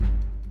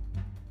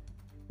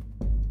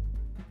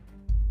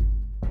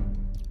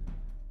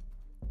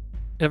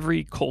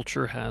Every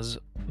culture has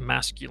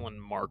masculine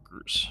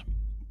markers.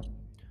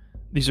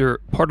 These are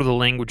part of the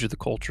language of the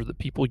culture that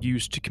people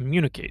use to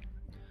communicate.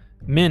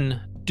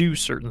 Men do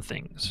certain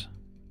things,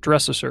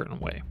 dress a certain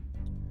way,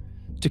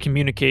 to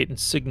communicate and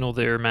signal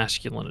their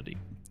masculinity,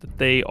 that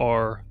they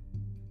are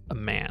a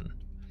man.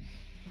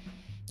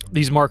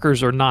 These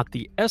markers are not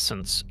the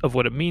essence of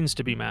what it means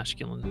to be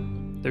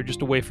masculine. They're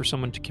just a way for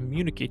someone to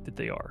communicate that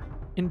they are,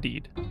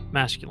 indeed,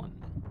 masculine,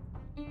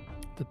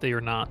 that they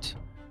are not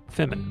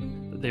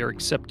feminine, that they are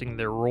accepting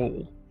their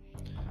role.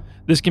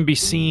 This can be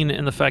seen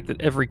in the fact that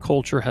every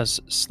culture has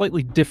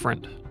slightly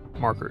different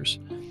markers.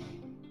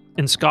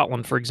 In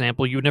Scotland, for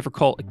example, you would never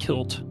call a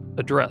kilt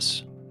a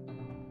dress.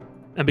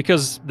 And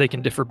because they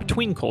can differ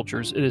between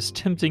cultures, it is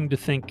tempting to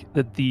think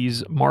that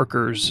these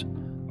markers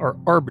are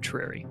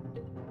arbitrary.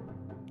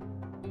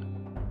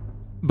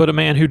 But a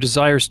man who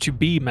desires to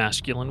be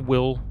masculine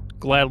will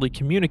gladly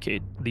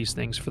communicate these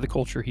things for the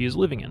culture he is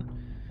living in.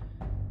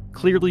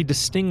 Clearly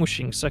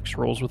distinguishing sex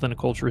roles within a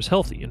culture is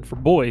healthy, and for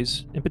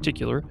boys, in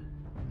particular,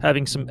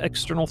 having some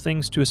external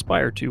things to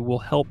aspire to will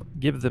help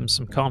give them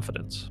some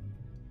confidence.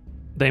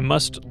 They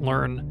must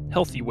learn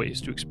healthy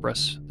ways to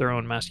express their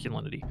own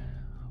masculinity,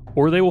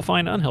 or they will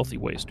find unhealthy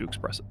ways to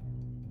express it.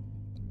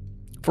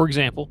 For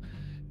example,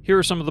 here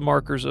are some of the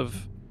markers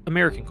of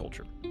American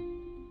culture: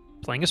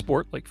 playing a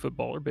sport like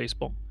football or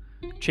baseball,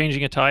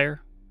 changing a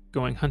tire,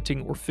 going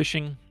hunting or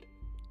fishing,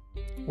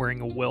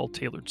 wearing a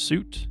well-tailored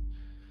suit,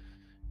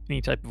 any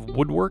type of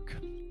woodwork,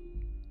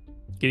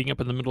 getting up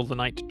in the middle of the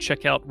night to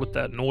check out what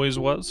that noise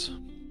was,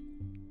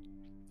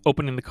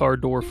 opening the car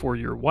door for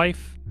your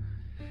wife,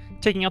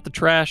 taking out the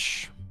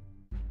trash,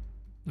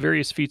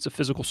 various feats of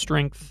physical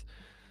strength,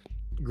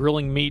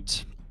 grilling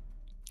meat,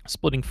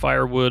 splitting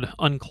firewood,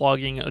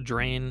 unclogging a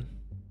drain,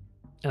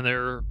 and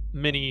there are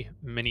many,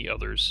 many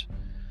others.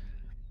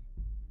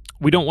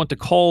 We don't want to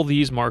call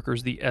these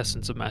markers the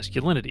essence of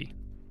masculinity.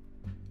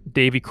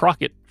 Davy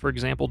Crockett, for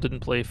example, didn't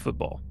play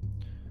football.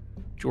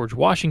 George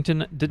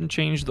Washington didn't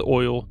change the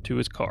oil to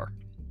his car.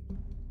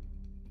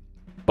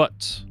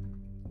 But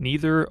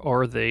neither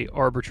are they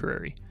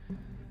arbitrary.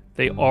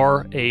 They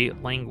are a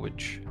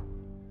language.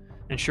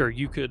 And sure,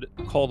 you could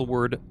call the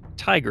word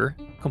tiger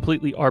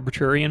completely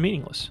arbitrary and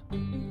meaningless.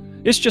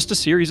 It's just a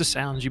series of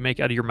sounds you make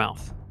out of your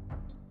mouth.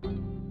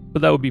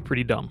 But that would be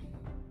pretty dumb.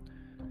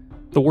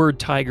 The word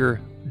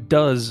tiger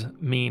does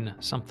mean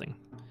something.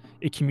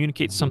 It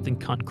communicates something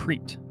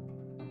concrete.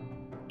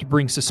 To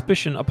bring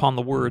suspicion upon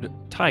the word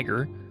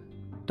tiger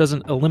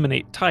doesn't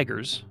eliminate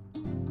tigers,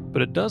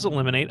 but it does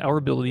eliminate our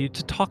ability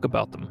to talk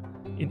about them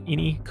in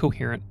any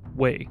coherent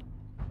way.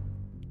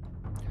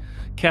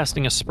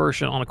 Casting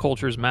aspersion on a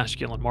culture's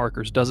masculine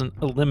markers doesn't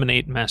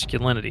eliminate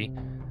masculinity,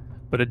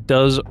 but it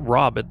does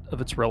rob it of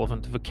its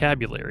relevant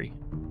vocabulary,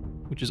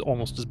 which is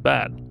almost as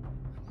bad.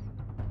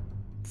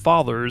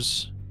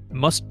 Fathers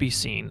must be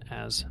seen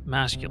as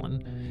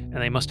masculine, and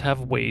they must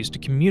have ways to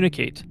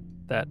communicate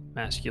that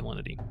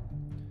masculinity.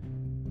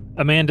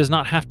 A man does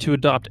not have to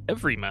adopt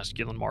every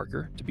masculine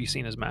marker to be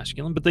seen as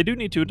masculine, but they do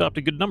need to adopt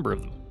a good number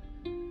of them,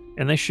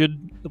 and they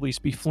should at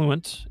least be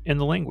fluent in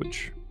the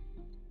language.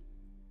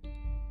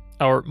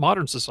 Our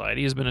modern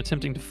society has been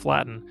attempting to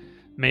flatten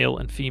male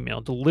and female,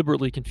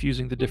 deliberately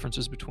confusing the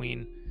differences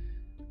between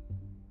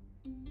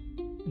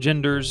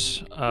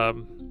genders,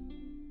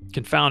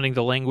 confounding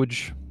the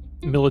language.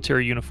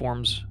 Military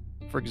uniforms,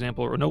 for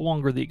example, are no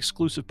longer the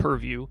exclusive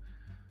purview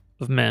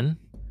of men.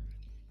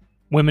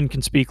 Women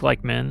can speak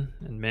like men,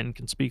 and men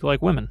can speak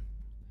like women.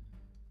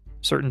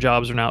 Certain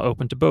jobs are now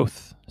open to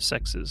both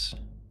sexes.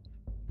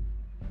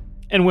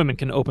 And women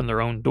can open their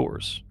own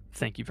doors.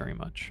 Thank you very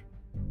much.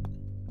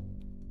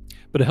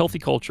 But a healthy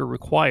culture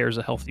requires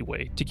a healthy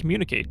way to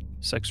communicate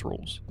sex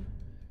roles,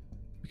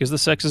 because the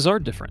sexes are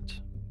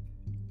different.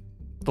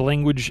 The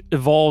language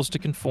evolves to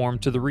conform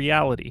to the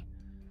reality,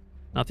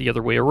 not the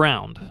other way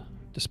around,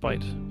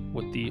 despite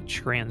what the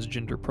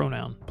transgender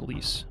pronoun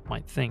police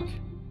might think.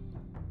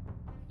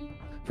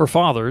 For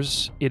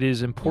fathers, it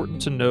is important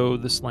to know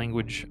this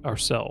language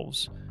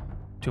ourselves,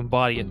 to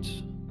embody it,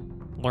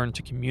 learn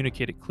to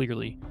communicate it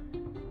clearly,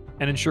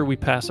 and ensure we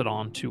pass it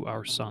on to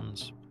our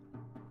sons.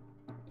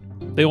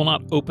 They will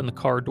not open the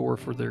car door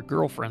for their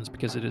girlfriends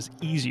because it is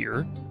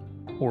easier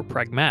or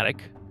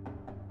pragmatic,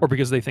 or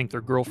because they think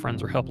their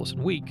girlfriends are helpless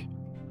and weak.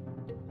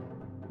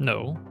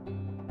 No,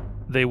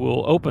 they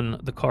will open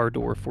the car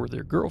door for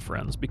their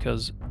girlfriends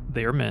because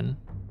they are men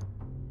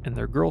and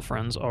their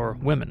girlfriends are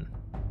women.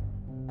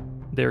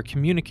 They are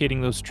communicating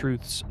those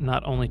truths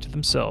not only to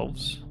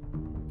themselves,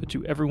 but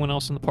to everyone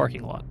else in the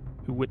parking lot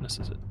who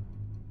witnesses it.